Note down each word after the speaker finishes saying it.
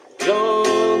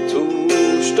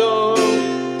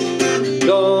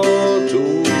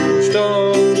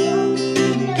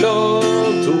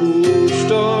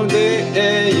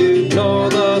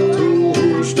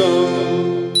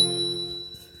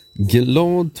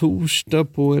Glad torsdag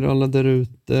på er alla där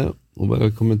ute och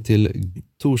välkommen till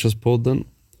Torsdagspodden.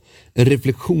 En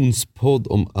reflektionspodd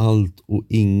om allt och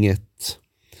inget.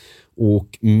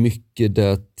 Och mycket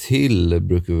därtill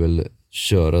brukar vi väl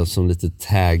köra som lite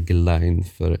tagline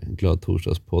för Glad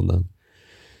torsdagspodden.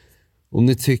 Om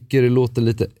ni tycker det låter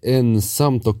lite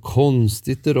ensamt och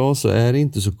konstigt idag så är det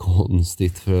inte så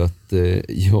konstigt, för att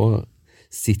jag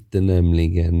sitter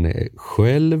nämligen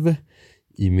själv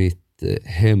i mitt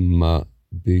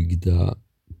hemmabyggda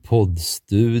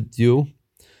poddstudio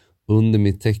under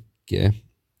mitt täcke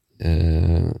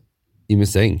i min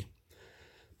säng,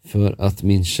 för att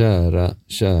min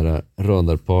kära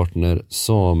radarpartner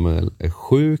Samuel är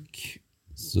sjuk.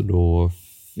 Så då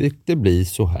fick det bli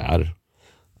så här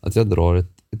att jag drar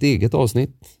ett eget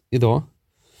avsnitt idag.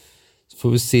 Så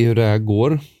får vi se hur det här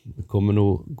går. Det kommer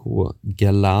nog gå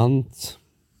galant.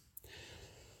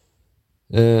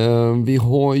 Vi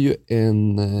har ju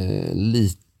en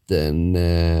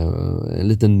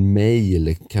liten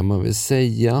mail, kan man väl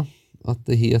säga att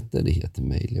det heter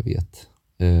mail, jag vet.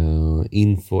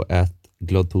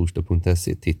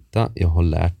 info@gladtorsdag.se. Titta, jag har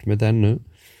lärt mig den nu.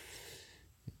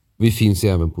 Vi finns ju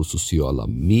även på sociala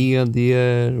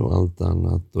medier och allt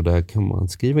annat, och där kan man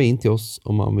skriva in till oss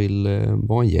om man vill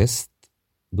vara en gäst.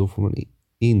 Då får man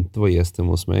inte vara gäst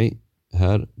hemma hos mig.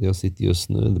 Här jag sitter just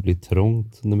nu, det blir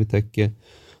trångt när vi täcker.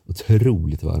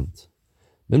 Otroligt varmt.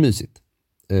 Men mysigt.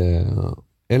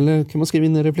 Eller kan man skriva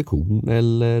in en reflektion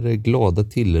eller glada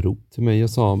tillrop till mig och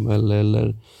Samuel,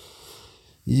 eller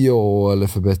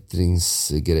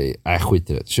förbättringsgrej. Skit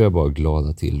i det. Kör bara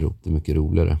glada tillrop. Det är mycket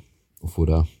roligare att få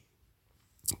det.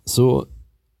 Så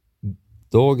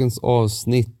dagens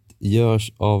avsnitt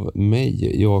görs av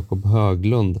mig, Jakob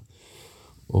Höglund.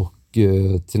 Och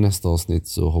till nästa avsnitt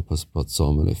så hoppas jag på att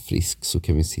Samuel är frisk, så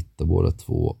kan vi sitta båda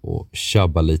två och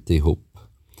tjabba lite ihop.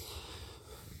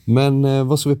 Men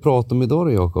vad ska vi prata om idag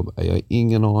då, Jakob? Jag har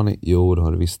ingen aning. Jo, det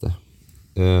har du visst det.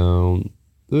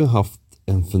 Du har haft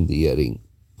en fundering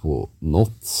på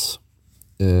något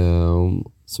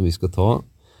som vi ska ta.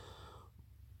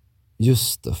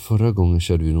 Just det, förra gången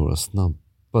körde vi några snabba.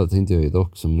 Det tänkte jag idag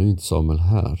också, men nu är inte Samuel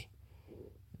här.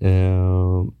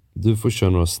 Du får köra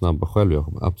några snabba själv,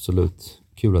 Jakob. Absolut.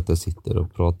 Kul att jag sitter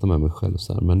och pratar med mig själv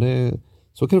så här. Men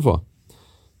så kan det få.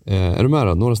 Är du med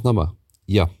då? Några snabba?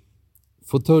 Ja.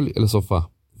 Fåtölj eller soffa?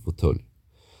 Fåtölj.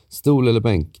 Stol eller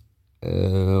bänk?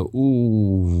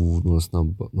 Några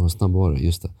snabba var det.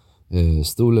 Just det.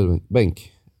 Stol eller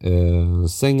bänk?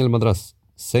 Säng eller madrass?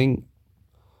 Säng.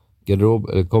 Garderob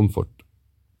eller komfort?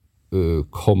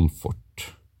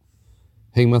 Komfort.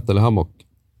 Hängmatta eller hammock?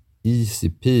 Easy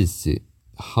peasy.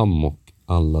 Hammock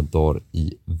alla dagar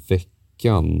i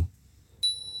veckan.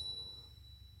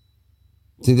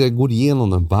 Tänkte jag går igenom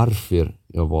den varför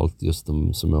jag har valt just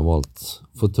de som jag har valt.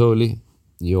 Fåtölj,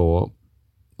 ja,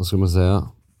 vad ska man säga?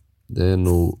 Det är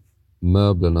nog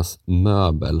möblernas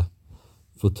möbel.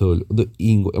 Fåtölj, och då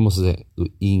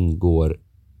ingår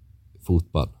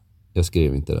fotboll. Jag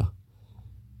skrev inte det.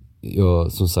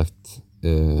 Jag som sagt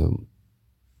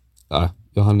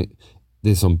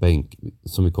det är som bänk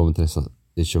som vi kommer till nästa.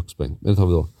 Det är köksbänk. Men det tar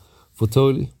vi då.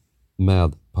 Fåtölj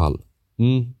med pall.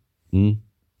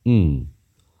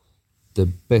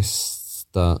 Den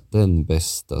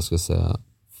bästa ska jag säga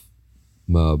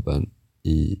möbeln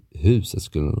i huset,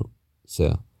 skulle jag nog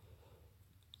säga.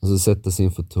 Alltså sätta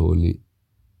sin fåtölj,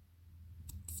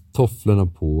 tofflorna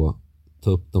på,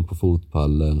 ta upp dem på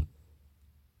fotpallen,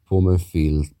 på med en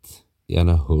filt,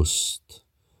 gärna höst,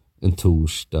 en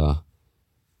torsdag,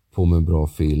 på med en bra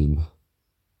film.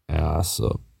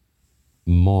 Alltså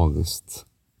magiskt.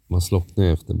 Man slocknar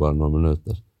efter bara några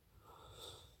minuter.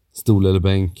 Stol eller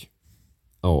bänk?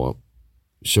 Ja,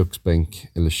 köksbänk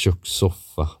eller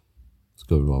kökssoffa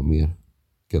ska det vara mer,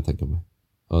 kan jag tänka mig.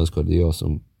 Ja, det är jag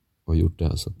som har gjort det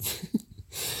här, så att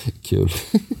kul.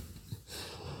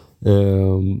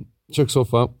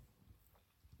 Kökssoffa.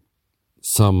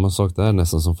 Samma sak där,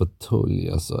 nästan som fåtölj.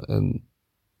 Alltså en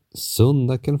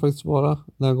söndag kan det faktiskt vara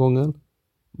den här gången.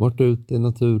 Varit ute i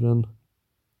naturen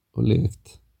och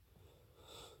lekt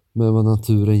med vad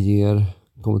naturen ger.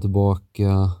 Kommer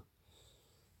tillbaka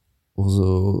och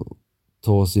så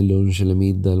ta sin lunch eller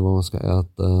middag eller vad man ska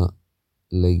äta.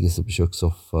 Lägger sig på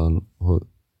kökssoffan och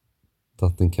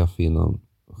tagit en kaffe innan,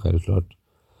 självklart.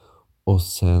 Och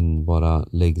sen bara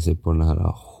lägger sig på den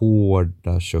här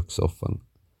hårda kökssoffan.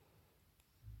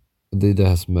 Det är det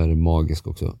här som är det magiska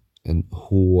också. En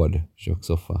hård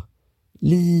kökssoffa.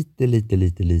 Lite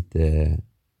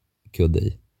kudde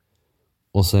i.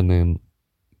 Och sen en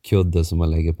kudde som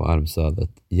man lägger på armstödet.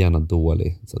 Gärna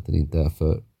dålig så att den inte är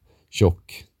för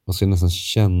tjock. Man ska nästan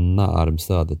känna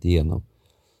armstödet igenom.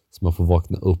 Så man får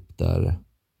vakna upp där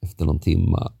efter någon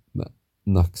timma med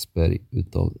nackspärr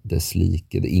utav dess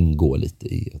like. Det ingår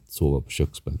lite i att sova på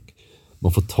köksbänk.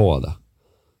 Man får ta det.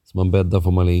 Så man bäddar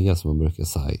får man ligga, som man brukar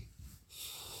säga.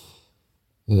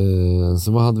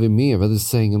 Så vad hade vi med? Vi hade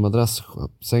säng och madrass.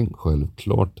 Säng,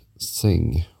 självklart.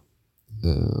 Säng.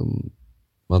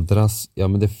 Madrass, ja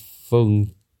men det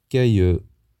funkar ju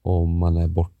om man är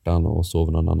borta och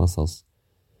sover någon annanstans.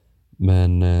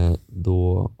 Men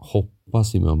då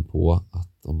hoppas ju man på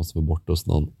att om man ska vara borta hos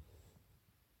någon,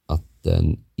 att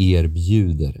den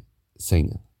erbjuder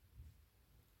sängen.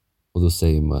 Och då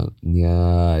säger man,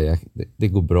 nej, det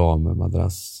går bra med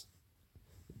madrass.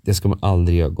 Det ska man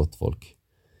aldrig göra, gott folk.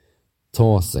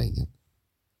 Ta sängen.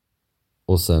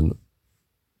 Och sen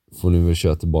får ni väl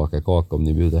köra tillbaka kaka om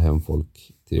ni bjuder hem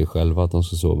folk till er själva att de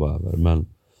ska sova över. Men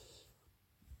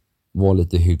var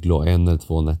lite hygglig och 1 eller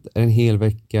 2 nätter. En hel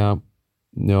vecka,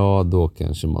 ja då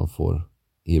kanske man får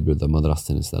erbjuda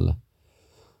madrassen istället.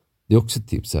 Det är också ett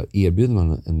tips här. Erbjuder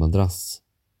man en madrass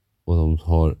och de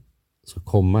ska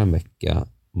komma en vecka,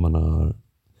 man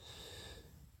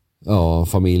har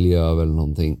familj över eller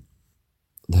någonting.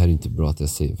 Det här är inte bra att jag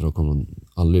säger, för då kommer de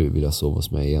aldrig vilja sova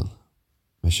hos mig igen.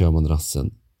 Men kör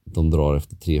madrassen, de drar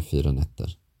efter 3-4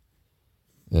 nätter.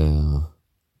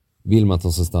 Vill man att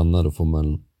de ska stanna, då får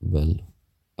man väl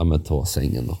ta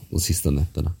sängen då, de sista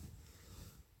nätterna.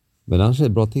 Men annars är det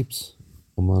ett bra tips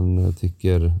om man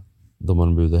tycker de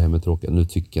man bjuder hem är tråkiga. Nu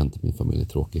tycker jag inte min familj är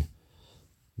tråkig.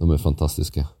 De är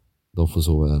fantastiska. De får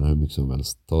sova gärna hur mycket som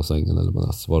helst. Ta sängen eller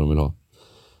madrass, vad de vill ha.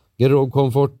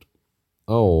 Garderobkomfort.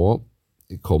 Ja,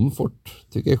 komfort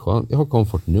tycker jag är skönt. Jag har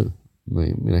komfort nu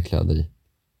med mina kläder i.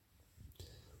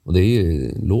 Och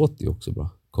det låter ju också bra.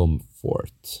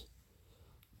 Komfort.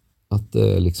 Att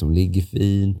det liksom ligger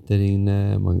fint där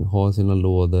inne. Man har sina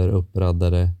lådor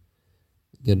uppraddade.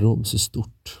 Garderob är så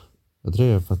stort. Jag tror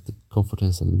det är för att komfort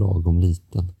är en lagom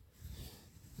liten.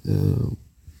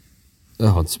 Jag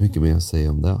har inte så mycket mer att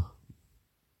säga om det.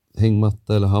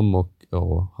 Hängmatta eller hammock.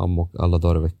 Ja, hammock alla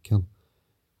dagar i veckan.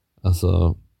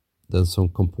 Alltså, den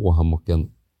som kom på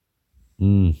hammocken.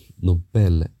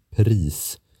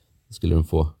 Nobelpris skulle den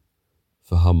få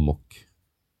för hammock.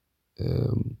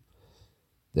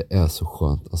 Det är så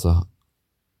skönt. Alltså,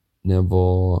 när jag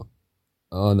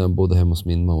bodde hemma hos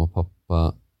min mamma och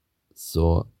pappa,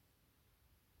 så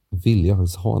ville jag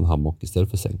faktiskt ha en hammock istället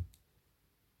för säng.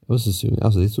 Jag var så sugen.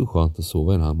 Alltså, det är så skönt att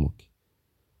sova i en hammock.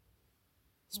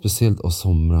 Speciellt av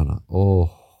somrarna.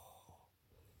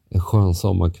 En skön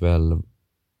sommarkväll.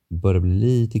 Börjar bli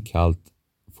lite kallt.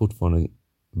 Fortfarande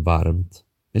varmt.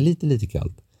 Men lite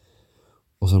kallt.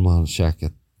 Och så har man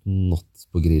käkat något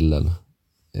på grillen.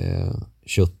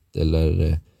 Kött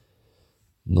eller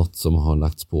något som har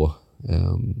lagts på.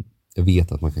 Jag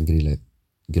vet att man kan grilla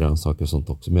grönsaker och sånt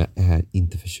också. Men jag är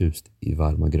inte förtjust i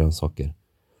varma grönsaker.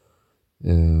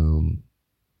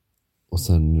 Och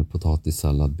sen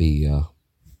potatissallad, bea.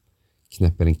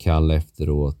 Knäpper en kall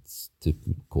efteråt. Typ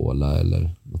cola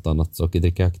eller något annat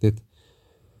sockerdrickaktigt.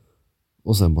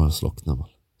 Och sen bara slocknar man.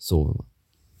 Sover man.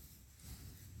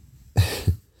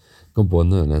 Kom på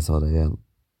nu när jag sa det igen.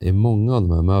 I många av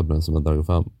de här möblerna som jag dragit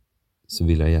fram, så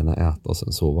vill jag gärna äta och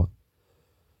sen sova.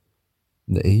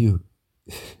 Det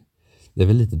är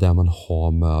väl lite där man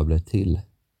har möbler till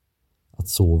att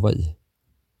sova i.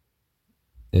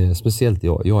 Speciellt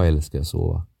jag älskar att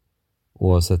sova.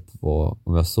 Oavsett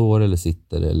om jag står eller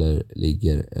sitter eller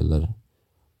ligger eller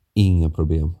inga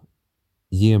problem.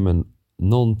 Ge mig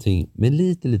någonting med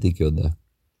lite kudde.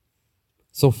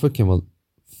 Soffor kan vara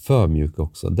för mjuka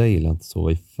också. Det gillar jag inte,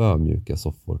 sova i för mjuka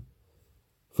soffor.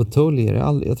 Fåtöljer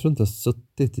jag tror inte jag har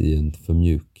suttit i en för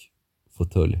mjuk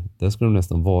fåtölj. Det ska de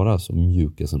nästan vara så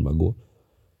mjuka som det bara går.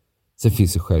 Sen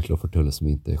finns det självklart fåtöljer som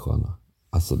inte är sköna.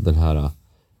 Alltså den här,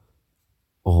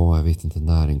 jag vet inte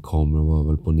när den kommer. Det var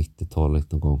väl på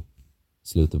 90-talet någon gång.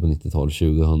 Slutet på 90-talet,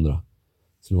 2000.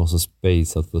 Så det var så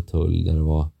spacet fåtölj där det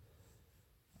var,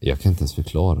 jag kan inte ens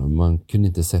förklara. Man kunde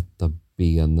inte sätta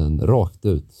benen rakt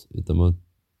ut, utan man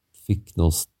fick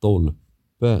någon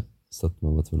stolpe så att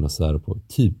man var tvungen att sära på.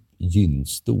 Typ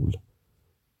gynstol.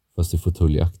 Fast det är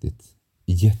fåtöljaktigt.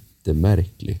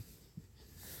 Jättemärklig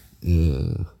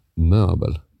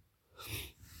möbel.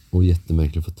 Och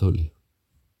jättemärklig fåtölj.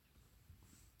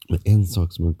 Men en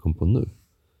sak som jag kom på nu,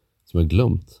 som jag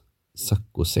glömt,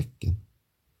 saccosäcken.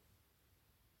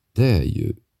 Det är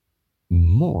ju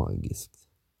magiskt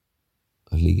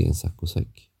att ligga i en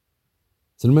saccosäck.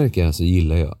 Så det märker jag, så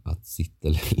gillar jag att sitta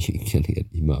eller ligga ner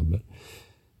i möbler.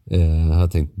 Jag har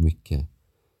tänkt mycket.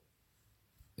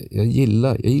 Jag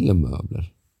gillar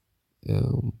möbler.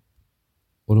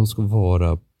 Och de ska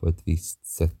vara på ett visst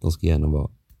sätt. De ska gärna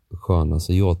vara sköna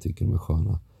så jag tycker de är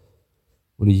sköna.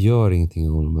 Och det gör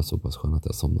ingenting om de är så pass sköna att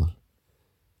jag somnar.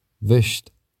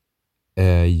 Värst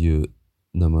är ju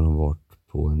när man har varit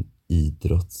på en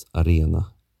idrottsarena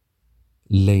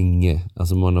länge.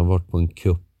 Alltså man har varit på en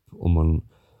cup och man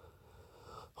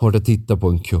har att titta på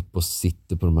en cup och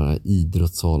sitter på de här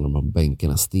idrottssalarna och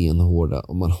bänkarna stenhårda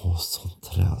och man har sån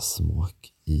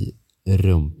träsmak i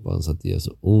rumpan så att det gör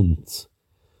så ont.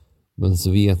 Men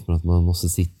så vet man att man måste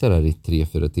sitta där i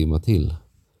 3-4 timmar till.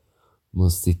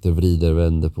 Man sitter och vrider och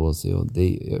vänder på sig. Och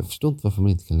jag förstår inte varför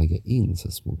man inte kan lägga in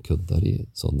så små kuddar i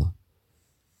sådana.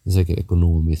 Det är säkert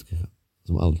ekonomiskt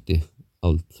som alltid.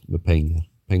 Allt med pengar.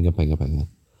 Pengar.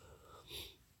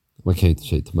 Man kan ju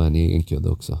inte ta med en egen kudde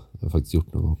också. Jag har faktiskt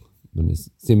gjort någon gång. Men det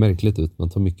ser märkligt ut. Man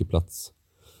tar mycket plats.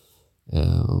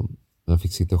 Jag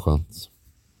fick sitta skönt.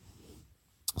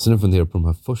 Så jag funderar på de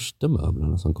här första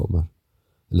möblerna som kommer.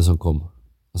 Eller som kom.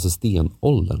 Alltså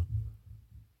stenåldern.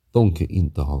 De kan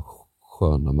inte ha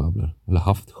sköna möbler. Eller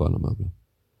haft sköna möbler.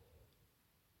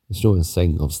 Det står en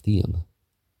säng av sten.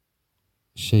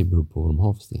 Tjej beror på vad de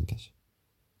har för sten kanske.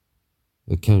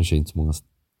 Det kanske inte så många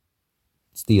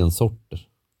stensorter.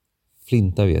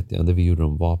 Flinta vet jag. Det vi gjorde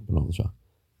de vapen av tror jag.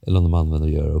 Eller om de använder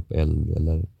att göra upp eld.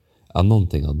 Eller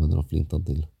någonting använder de flintan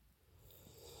till.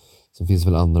 Sen finns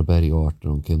väl andra bergarter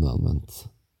de kunde ha använt.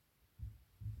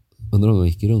 Undrar om de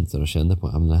gick runt så och kände på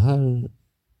att det här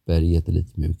berget är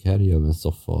lite mjuk. Här gör vi en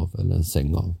soffa av eller en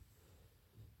säng av.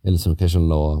 Eller så kanske de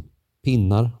la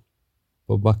pinnar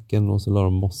på backen och så la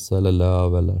de mossa eller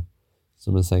löv eller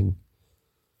som en säng.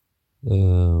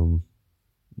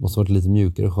 Måste varit lite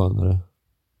mjukare och skönare.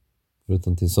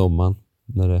 Förutom till sommaren.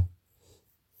 När det,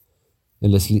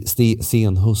 eller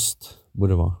sen höst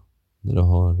borde det vara. När det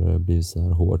har blivit så här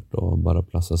hårt och bara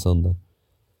plassar sönder.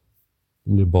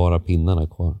 Det blir bara pinnarna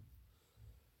kvar.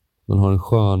 Man har en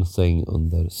skön säng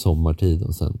under sommartid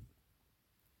och sen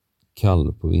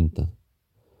kall på vintern.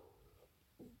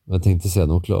 Jag tänkte säga att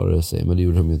de klarade sig, men det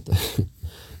gjorde de ju inte.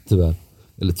 Tyvärr.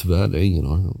 Eller tyvärr, det är ingen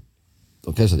aning.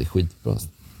 De kanske hade skitbra. Det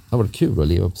har varit kul att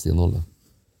leva på stenåldern.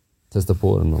 Testa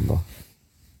på den någon dag.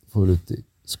 Få ut i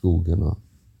skogen och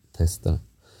testa.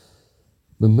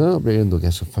 Men möbler är ändå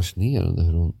ganska fascinerande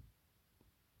hur de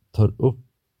tar upp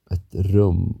ett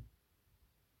rum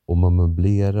och man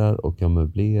möblerar och kan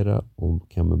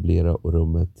möblera och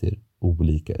rummet ser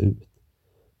olika ut.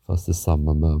 Fast det är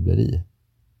samma möbler i.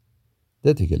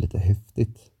 Det tycker jag är lite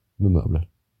häftigt med möbler.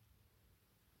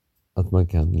 Att man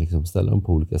kan liksom ställa dem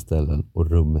på olika ställen och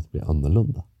rummet blir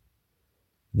annorlunda.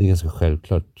 Det är ganska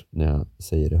självklart när jag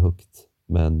säger det högt.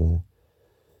 Men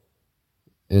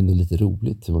ändå lite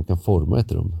roligt hur man kan forma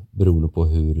ett rum beroende på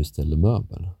hur du ställer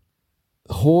möbeln.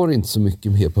 Har inte så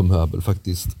mycket mer på möbel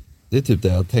faktiskt. Det är typ det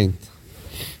jag har tänkt.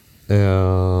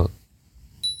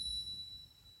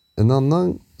 En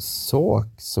annan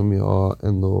sak som jag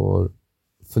ändå har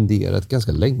funderat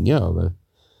ganska länge över.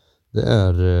 Det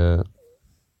är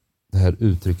det här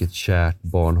uttrycket kärt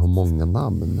barn har många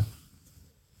namn.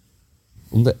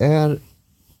 Om det är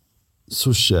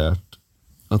så kärt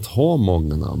att ha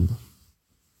många namn.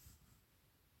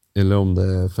 Eller om det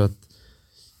är för att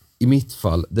i mitt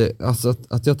fall, alltså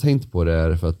att jag tänkt på det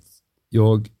är för att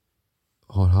jag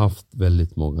har haft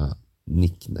väldigt många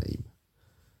nickname.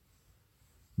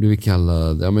 Blivit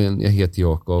kallad, jag heter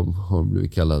Jakob, har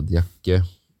blivit kallad Jacke,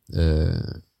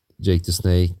 Jake the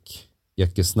Snake,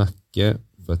 Jacke Snacke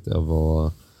för att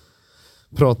jag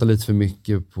pratade lite för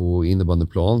mycket på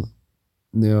innebandyplan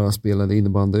när jag spelade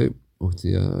innebandy. Åkte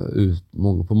jag ut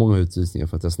på många utvisningar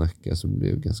för att jag snackade så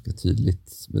blev det ganska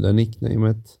tydligt med det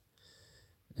nicknamet.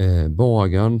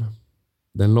 Bagarn,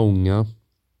 den långa,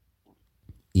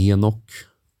 Enok,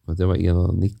 för att jag var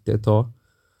 1,90 ett tag.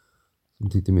 Som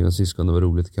tyckte mina syskon det var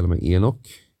roligt att kalla mig Enok.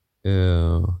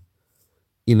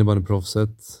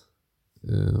 Innebandyproffset,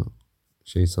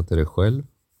 tjej satte det själv,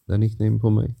 den nicknamen på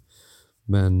mig.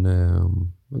 Men det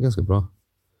var ganska bra.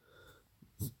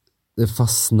 Det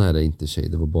fastnade inte tjej,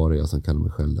 det var bara jag som kallade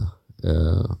mig själv där.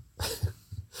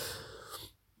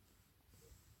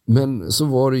 Men så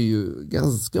var det ju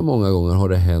ganska många gånger har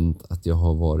det hänt att jag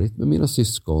har varit med mina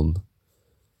syskon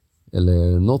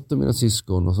eller något av mina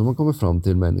syskon och så man kommer fram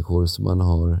till människor som man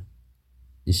har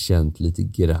känt lite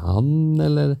grann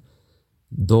eller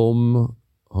de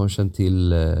har känt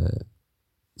till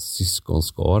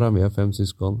syskonskara. Vi har 5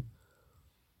 syskon.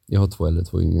 Jag har 2 eller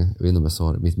 2 yngre. Jag vet inte om jag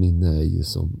sa det. Mitt minne är ju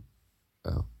som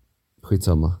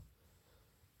skitsamma.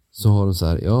 Så har de så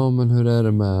här, ja men hur är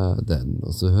det med den?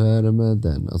 Och så hur är det med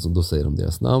den? Alltså då säger de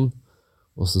deras namn.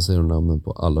 Och så säger de namnen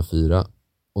på alla 4.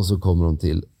 Och så kommer de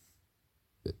till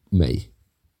mig.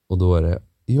 Och då är det,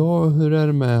 ja hur är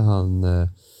det med han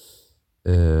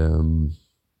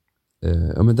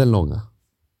Ja men den långa.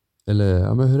 Eller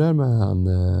ja men hur är det med han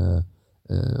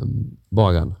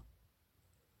bagaren?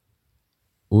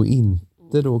 Och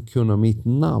inte då kunna mitt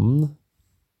namn.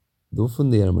 Då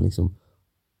funderar man liksom,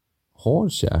 har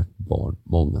kärt barn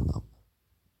många namn?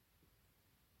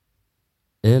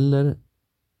 Eller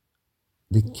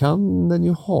det kan den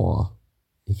ju ha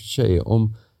i och för sig,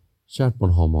 om kärt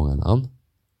barn har många namn,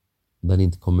 den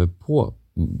inte kommer på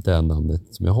det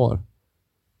namnet som jag har,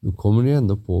 då kommer du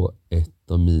ändå på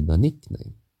ett av mina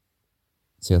nickname.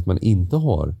 Så att man inte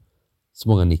har så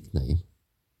många nickname,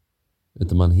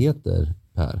 utan man heter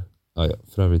Per. Ja,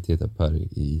 för övrigt heter jag Per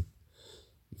i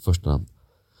första namn.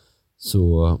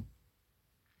 Så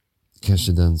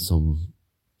kanske den som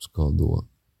ska då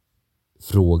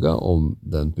fråga om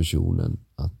den personen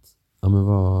att ja men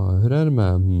hur är det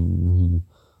med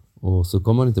och så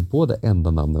kommer man inte på det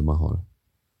enda namnet man har.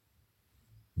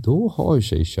 Då har ju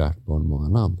sig kärt barn många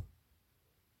namn.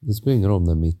 Det spelar ingen roll om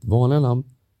det är mitt vanliga namn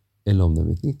eller om det är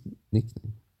mitt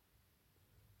nickname.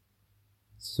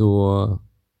 Så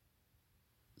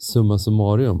summa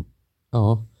summarum,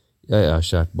 ja, jag är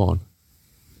kärt barn.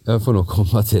 Jag får nog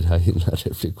komma till det här i den här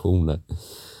reflektionen.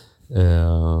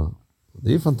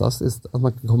 Det är fantastiskt att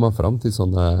man kan komma fram till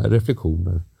sådana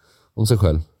reflektioner om sig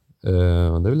själv. Det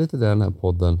är väl lite det den här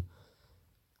podden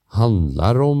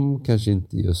handlar om. Kanske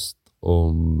inte just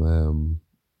om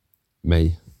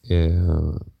mig,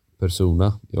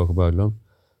 persona, Jakob Höglund,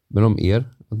 men om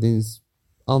er. Att ni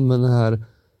använder det här,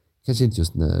 kanske inte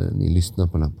just när ni lyssnar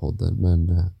på den här podden,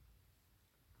 men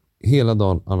hela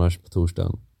dagen annars på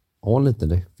torsdagen. Ha en liten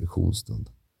reflektionsstund.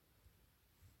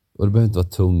 Och det behöver inte vara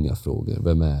tunga frågor.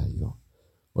 Vem är jag?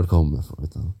 Var det kommer ifrån?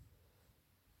 Utan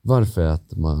varför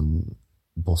äter man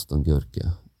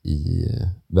bostongurka i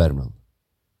Värmland?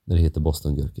 När det heter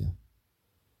bostongurka.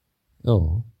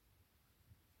 Ja.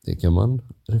 Det kan man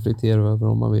reflektera över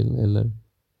om man vill. Eller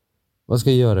vad ska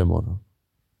jag göra imorgon?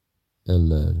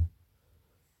 Eller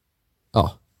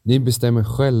ja, ni bestämmer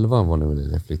själva vad ni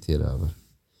vill reflektera över.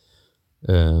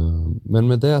 Men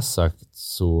med det sagt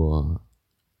så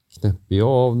knäpper jag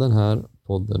av den här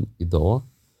podden idag.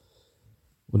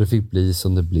 Och det fick bli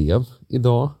som det blev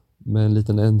idag. Med en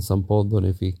liten ensam podd. Och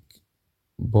ni fick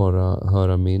bara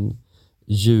höra min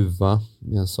ljuva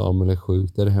medan Samuel är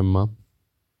sjuk där hemma.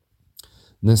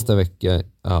 Nästa vecka,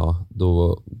 ja,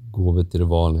 då går vi till det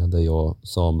vanliga där jag och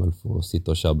Samuel får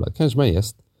sitta och tjabbla. Kanske med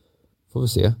gäst. Får vi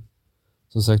se.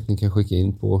 Som sagt, ni kan skicka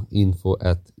in på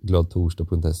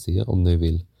info@gladtorsdag.se om ni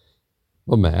vill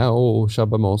vara med och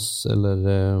tjabba med oss.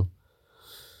 Eller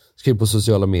skriv på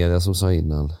sociala medier som sa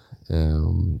innan.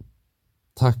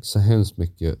 Tack så hemskt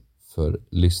mycket för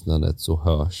lyssnandet, så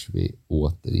hörs vi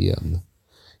återigen.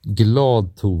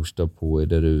 Glad torsdag på er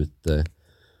där ute.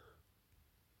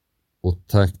 Och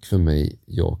tack för mig,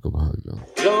 Jakob Höglund.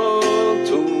 Glad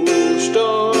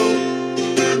torsdag,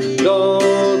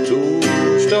 glad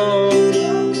torsdag,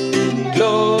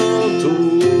 glad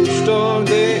torsdag,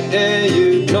 det är ju